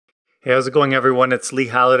Hey, how's it going, everyone? It's Lee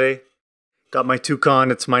Halliday. Got my Toucan.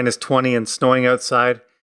 It's -20 and snowing outside.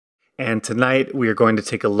 And tonight we are going to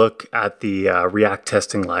take a look at the React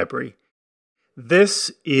testing library. This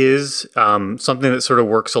is something that sort of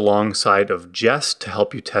works alongside of Jest to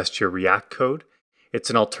help you test your React code. It's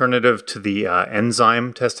an alternative to the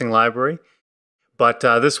enzyme testing library. But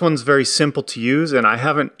this one's very simple to use, and I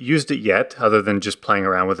haven't used it yet other than just playing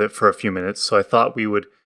around with it for a few minutes. So I thought we would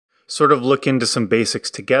sort of look into some basics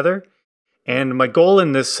together. And my goal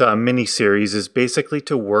in this mini-series is basically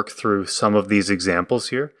to work through some of these examples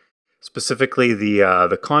here, specifically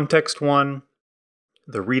the context one,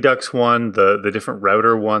 the Redux one, the different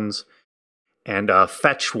router ones, and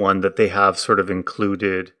fetch one that they have sort of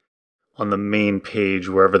included on the main page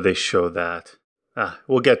wherever they show that.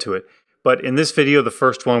 We'll get to it. But in this video, the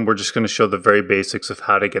first one, we're just going to show the very basics of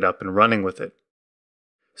how to get up and running with it.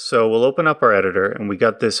 So we'll open up our editor, and we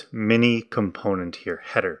got this mini component here,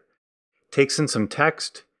 header. Takes in some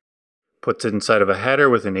text, puts it inside of a header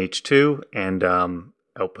with an H2, and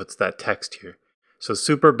outputs that text here. So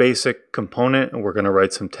super basic component, and we're going to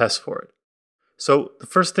write some tests for it. So the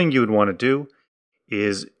first thing you would want to do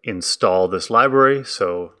is install this library.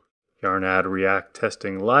 So yarn add react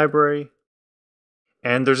testing library.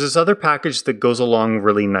 And there's this other package that goes along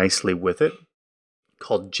really nicely with it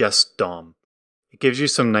called Jest DOM. It gives you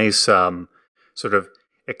some nice sort of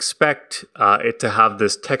expect it to have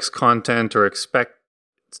this text content, or expect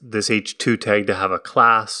this H2 tag to have a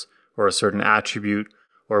class or a certain attribute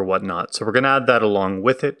or whatnot. So we're going to add that along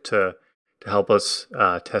with it to help us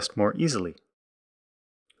test more easily.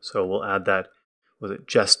 So we'll add that with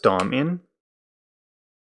Jest DOM in.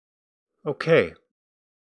 Okay.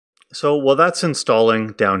 So while that's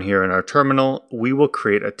installing down here in our terminal, we will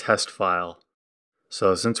create a test file.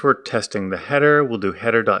 So since we're testing the header, we'll do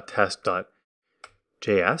header.test.js,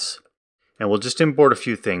 and we'll just import a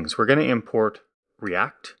few things. We're going to import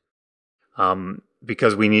React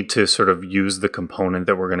because we need to sort of use the component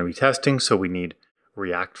that we're going to be testing, so we need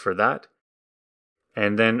React for that.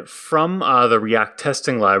 And then from the React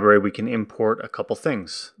testing library, we can import a couple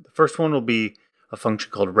things. The first one will be a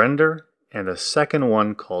function called render, and a second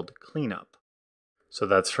one called cleanup. So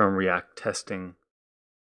that's from React testing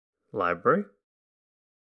library.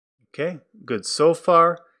 Okay, good so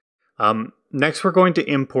far. Next, we're going to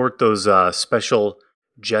import those special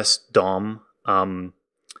Jest DOM,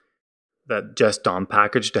 that Jest DOM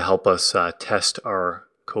package to help us test our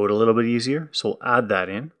code a little bit easier. So we'll add that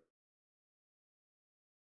in.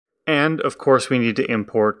 And of course, we need to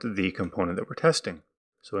import the component that we're testing.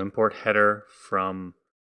 So import header from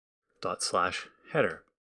 ./header.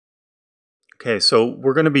 Okay, so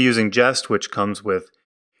we're going to be using Jest, which comes with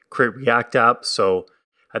create React app. So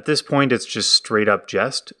at this point, it's just straight up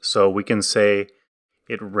Jest. So we can say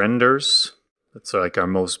it renders. That's like our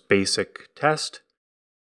most basic test.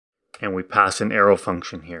 And we pass an arrow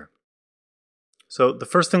function here. So the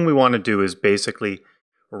first thing we want to do is basically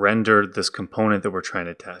render this component that we're trying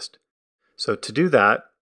to test. So to do that,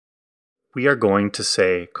 we are going to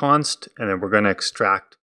say const, and then we're going to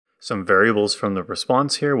extract some variables from the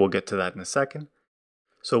response here. We'll get to that in a second.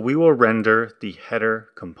 So we will render the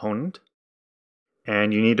header component,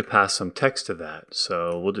 and you need to pass some text to that.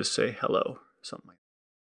 So we'll just say hello, something like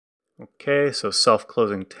that. Okay, so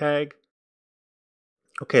self-closing tag.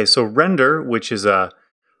 Okay, so render, which is a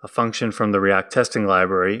function from the React testing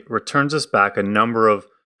library, returns us back a number of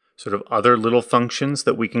sort of other little functions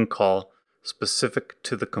that we can call specific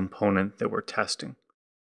to the component that we're testing.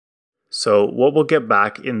 So what we'll get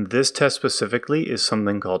back in this test specifically is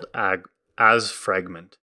something called as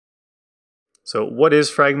fragment. So what is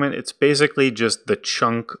fragment? It's basically just the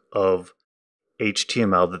chunk of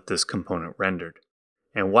HTML that this component rendered.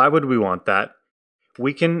 And why would we want that?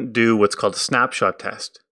 We can do what's called a snapshot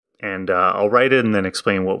test. And I'll write it and then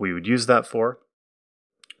explain what we would use that for.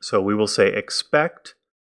 So we will say expect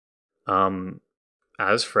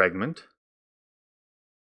as fragment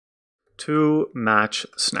to match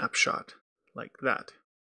snapshot, like that.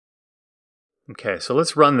 Okay, so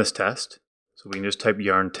let's run this test. So we can just type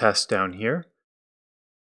yarn test down here.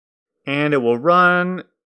 And it will run,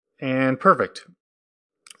 and perfect.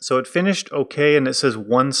 So it finished okay, and it says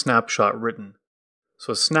one snapshot written.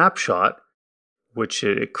 So snapshot, which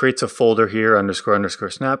it creates a folder here,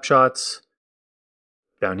 __ snapshots.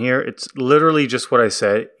 Down here, it's literally just what I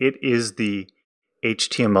said. It is the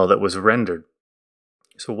HTML that was rendered.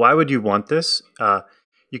 So why would you want this?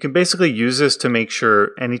 You can basically use this to make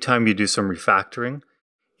sure anytime you do some refactoring,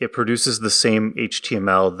 it produces the same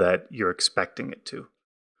HTML that you're expecting it to.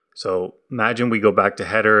 So imagine we go back to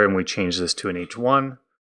header and we change this to an H1.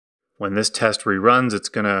 When this test reruns, it's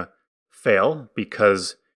going to fail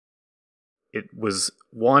because it was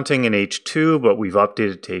wanting an H2, but we've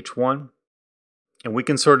updated to H1. And we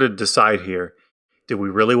can sort of decide here, did we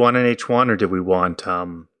really want an H1 or did we want,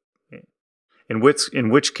 in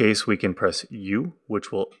which case we can press U,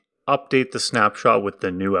 which will update the snapshot with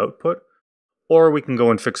the new output, or we can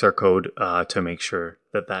go and fix our code to make sure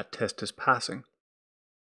that that test is passing.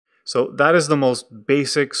 So that is the most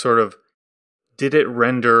basic sort of, did it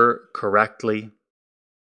render correctly?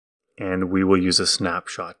 And we will use a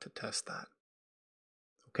snapshot to test that.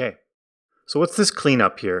 Okay, so what's this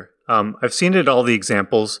cleanup here? I've seen it in all the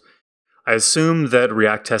examples. I assume that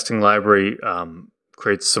React Testing Library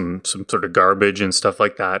creates some sort of garbage and stuff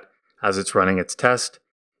like that as it's running its test.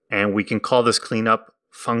 And we can call this cleanup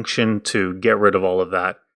function to get rid of all of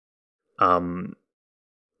that.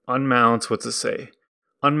 Unmounts, what's it say?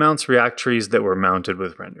 Unmounts React trees that were mounted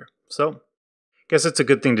with render. So I guess it's a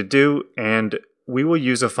good thing to do. And we will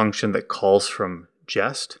use a function that calls from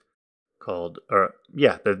jest.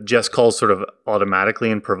 The jest calls sort of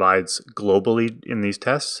automatically and provides globally in these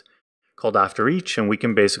tests, called after each, and we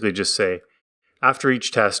can basically just say, after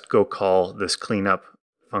each test, go call this cleanup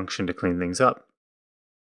function to clean things up.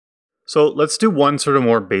 So let's do one sort of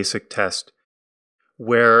more basic test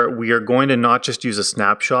where we are going to not just use a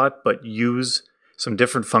snapshot, but use some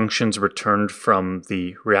different functions returned from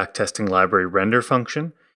the React Testing Library render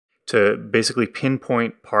function to basically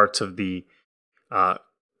pinpoint parts of the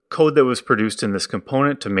code that was produced in this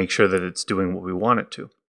component to make sure that it's doing what we want it to.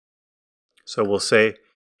 So we'll say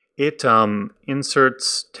it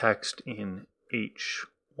inserts text in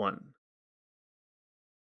H1.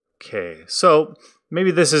 Okay, so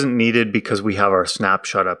maybe this isn't needed because we have our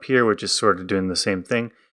snapshot up here, which is sort of doing the same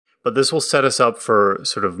thing. But this will set us up for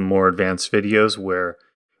sort of more advanced videos where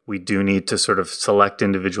we do need to sort of select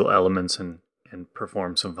individual elements and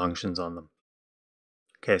perform some functions on them.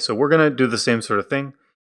 Okay, so we're going to do the same sort of thing.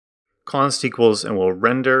 Const equals, and we'll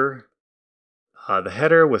render the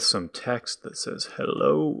header with some text that says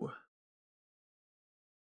hello.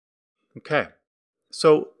 Okay,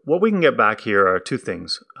 so what we can get back here are two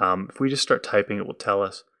things. If we just start typing, it will tell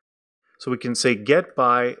us. So we can say get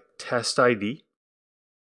by test ID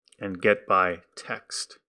and get by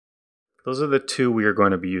text. Those are the two we are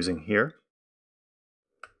going to be using here.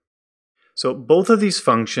 So both of these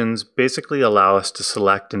functions basically allow us to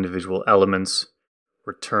select individual elements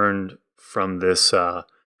returned from this,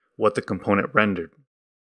 what the component rendered.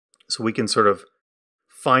 So we can sort of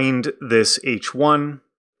find this H1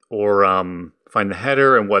 or find the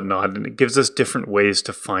header and whatnot, and it gives us different ways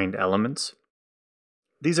to find elements.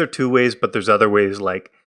 These are two ways, but there's other ways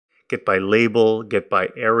like get by label, get by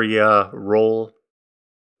area, role.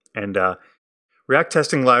 And React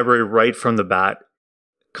Testing Library right from the bat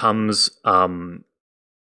comes in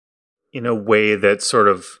a way that sort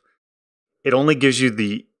of, it only gives you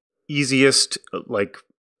the easiest, like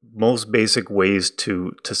most basic ways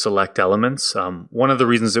to select elements. One of the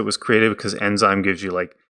reasons it was created because Enzyme gives you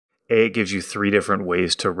it gives you 3 different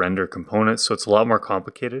ways to render components, so it's a lot more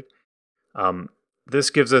complicated. This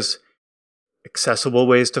gives us accessible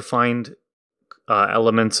ways to find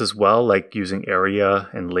elements as well, like using area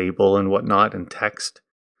and label and whatnot and text.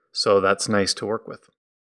 So that's nice to work with.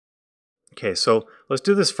 Okay, so let's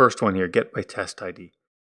do this first one here, get by test ID.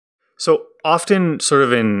 So often sort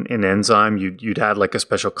of in Enzyme, you'd add like a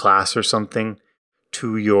special class or something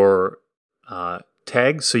to your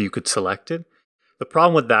tag so you could select it. The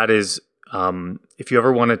problem with that is if you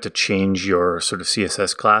ever wanted to change your sort of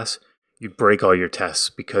CSS class, you'd break all your tests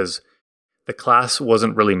because the class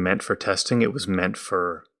wasn't really meant for testing. It was meant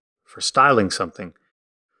for styling something.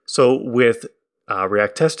 So with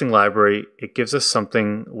React Testing Library, it gives us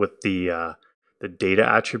something with the data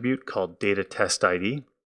attribute called data test ID.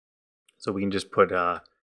 So we can just put,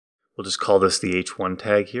 we'll just call this the H1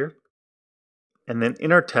 tag here. And then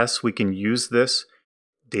in our tests, we can use this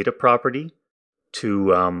data property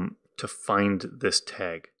to find this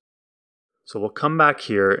tag. So we'll come back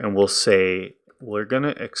here and we'll say, we're going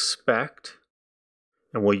to expect,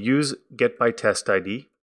 and we'll use get by test ID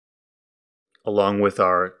along with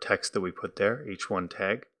our text that we put there, H1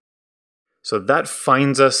 tag. So that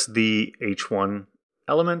finds us the H1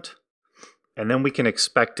 element, and then we can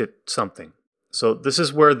expect it something. So this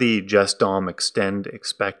is where the JSDOM extend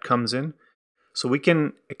expect comes in. So we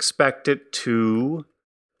can expect it to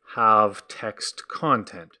have text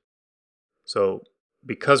content. So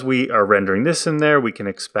because we are rendering this in there, we can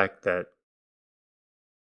expect that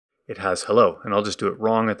it has hello. And I'll just do it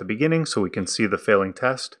wrong at the beginning so we can see the failing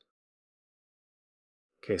test.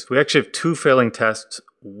 Okay, so we actually have 2 failing tests.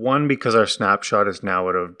 One because our snapshot is now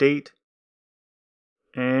out of date.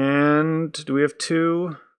 And do we have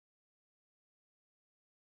 2?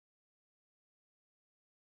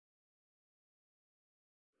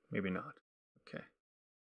 maybe not. Okay.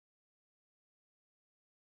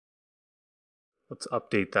 Let's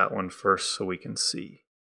update that one first so we can see.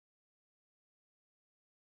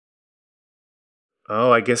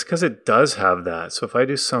 Oh, I guess because it does have that. So if I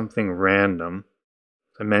do something random,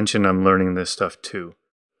 I mentioned I'm learning this stuff too.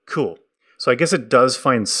 Cool. So I guess it does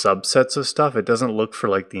find subsets of stuff. It doesn't look for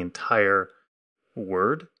like the entire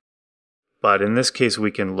word. But in this case,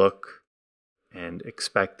 we can look and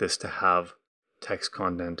expect this to have text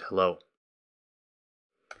content hello.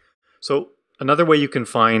 So another way you can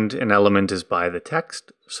find an element is by the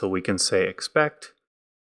text. So we can say expect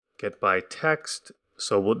get by text.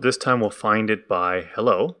 So this time we'll find it by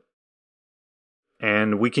hello.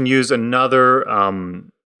 And we can use another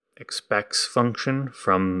expects function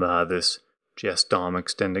from this JS-DOM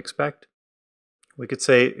extend expect. We could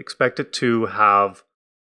say expect it to have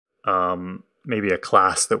maybe a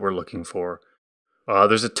class that we're looking for.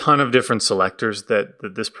 There's a ton of different selectors that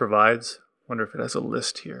this provides. Wonder if it has a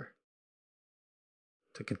list here.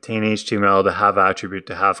 To contain HTML, to have attribute,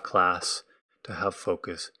 to have class, to have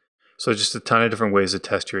focus. So just a ton of different ways to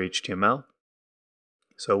test your HTML.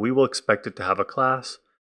 So we will expect it to have a class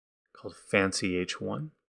called fancy h1.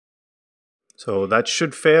 So that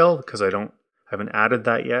should fail because I haven't added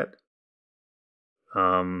that yet.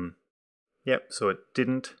 Yep, so it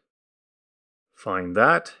didn't find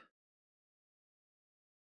that.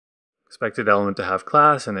 Expected element to have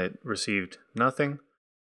class and it received nothing.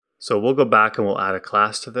 So we'll go back and we'll add a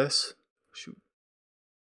class to this.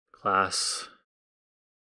 Class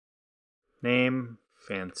name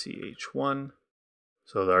fancy h1.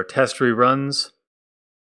 So our test reruns,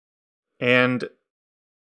 and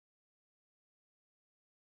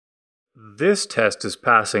this test is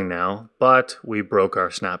passing now, but we broke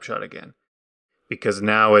our snapshot again because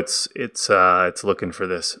now it's looking for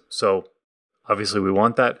this. So obviously we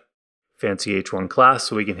want that fancy h1 class,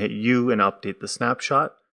 so we can hit U and update the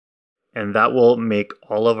snapshot, and that will make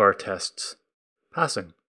all of our tests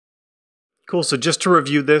passing. Cool. So just to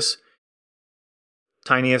review this,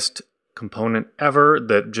 tiniest component ever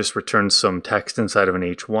that just returns some text inside of an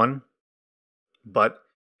h1, but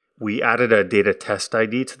we added a data test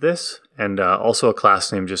ID to this and also a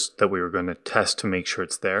class name just that we were going to test to make sure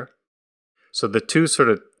it's there. So the two sort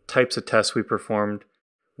of types of tests we performed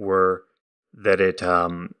were that it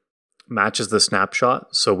matches the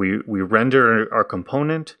snapshot. So we render our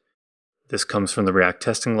component. This comes from the React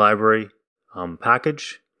testing library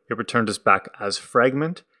package. It returned us back as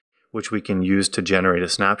fragment, which we can use to generate a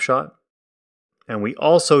snapshot. And we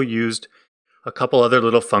also used a couple other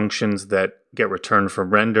little functions that get returned from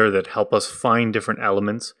render that help us find different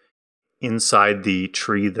elements inside the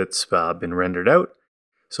tree that's been rendered out.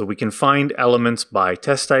 So we can find elements by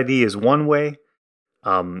test ID is one way.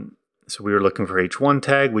 So we were looking for h1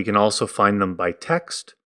 tag. We can also find them by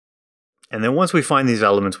text. And then once we find these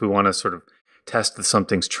elements, we want to sort of test that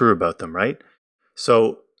something's true about them, right?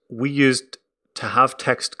 So we used to have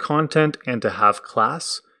text content and to have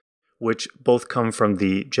class, which both come from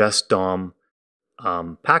the JS-DOM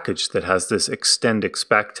package that has this extend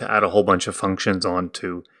expect to add a whole bunch of functions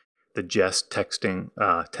onto the JS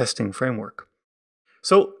testing framework.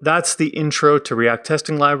 So that's the intro to React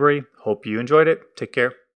testing library. Hope you enjoyed it. Take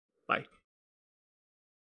care.